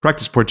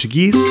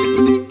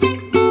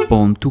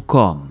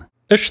practiceportuguese.com.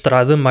 A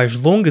estrada mais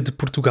longa de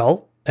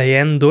Portugal, a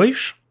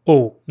N2,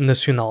 ou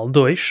Nacional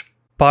 2,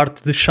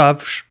 parte de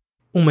Chaves,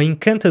 uma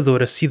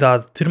encantadora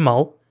cidade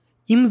termal,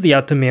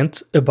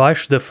 imediatamente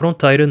abaixo da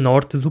fronteira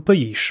norte do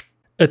país,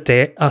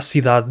 até à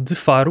cidade de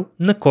Faro,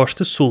 na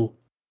costa sul.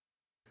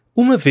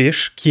 Uma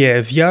vez que é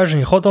a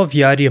viagem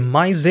rodoviária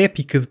mais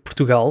épica de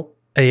Portugal,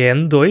 a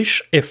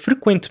N2 é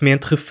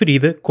frequentemente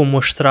referida como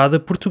a Estrada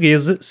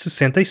Portuguesa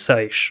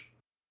 66.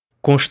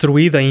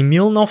 Construída em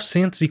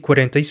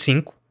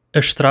 1945, a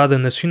Estrada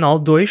Nacional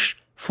 2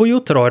 foi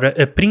outrora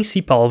a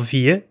principal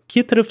via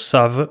que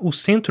atravessava o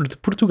centro de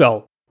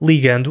Portugal,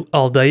 ligando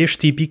aldeias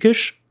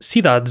típicas,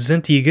 cidades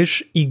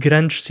antigas e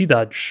grandes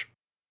cidades.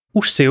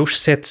 Os seus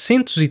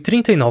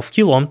 739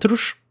 km,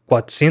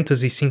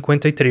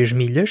 453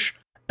 milhas,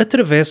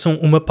 atravessam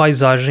uma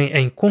paisagem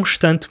em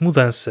constante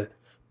mudança,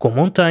 com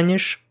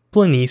montanhas,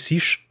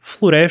 planícies,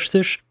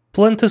 florestas,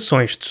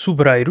 plantações de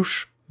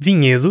sobreiros,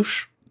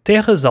 vinhedos,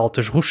 terras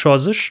altas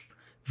rochosas,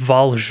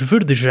 vales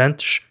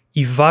verdejantes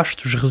e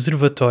vastos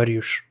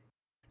reservatórios.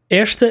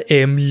 Esta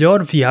é a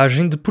melhor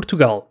viagem de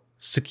Portugal,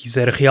 se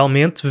quiser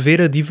realmente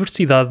ver a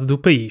diversidade do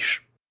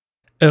país.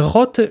 A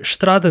Rota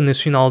Estrada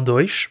Nacional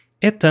 2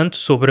 é tanto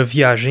sobre a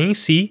viagem em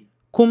si,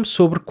 como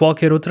sobre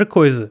qualquer outra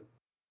coisa.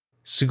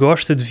 Se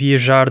gosta de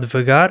viajar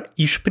devagar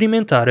e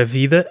experimentar a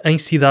vida em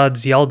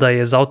cidades e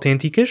aldeias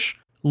autênticas,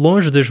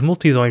 longe das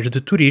multidões de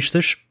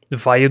turistas,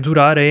 vai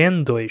adorar a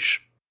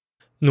N2.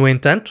 No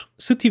entanto,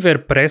 se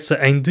tiver pressa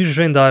em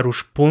desvendar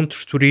os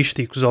pontos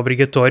turísticos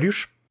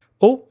obrigatórios,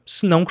 ou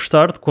se não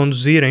gostar de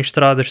conduzir em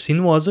estradas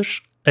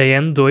sinuosas, a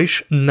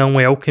N2 não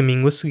é o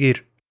caminho a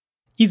seguir.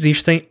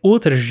 Existem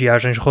outras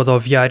viagens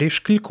rodoviárias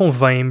que lhe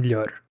convêm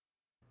melhor.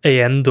 A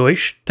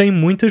N2 tem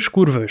muitas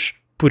curvas,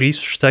 por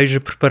isso esteja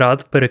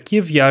preparado para que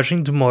a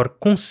viagem demore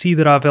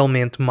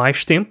consideravelmente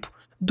mais tempo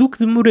do que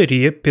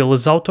demoraria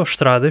pelas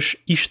autoestradas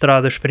e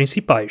estradas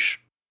principais.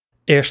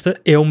 Esta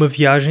é uma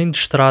viagem de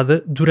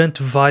estrada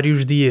durante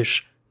vários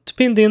dias,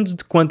 dependendo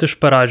de quantas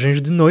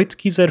paragens de noite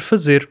quiser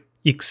fazer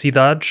e que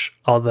cidades,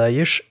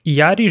 aldeias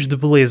e áreas de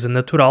beleza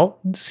natural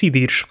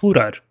decidir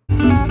explorar.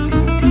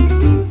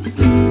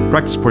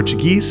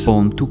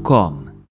 practiceportuguese.com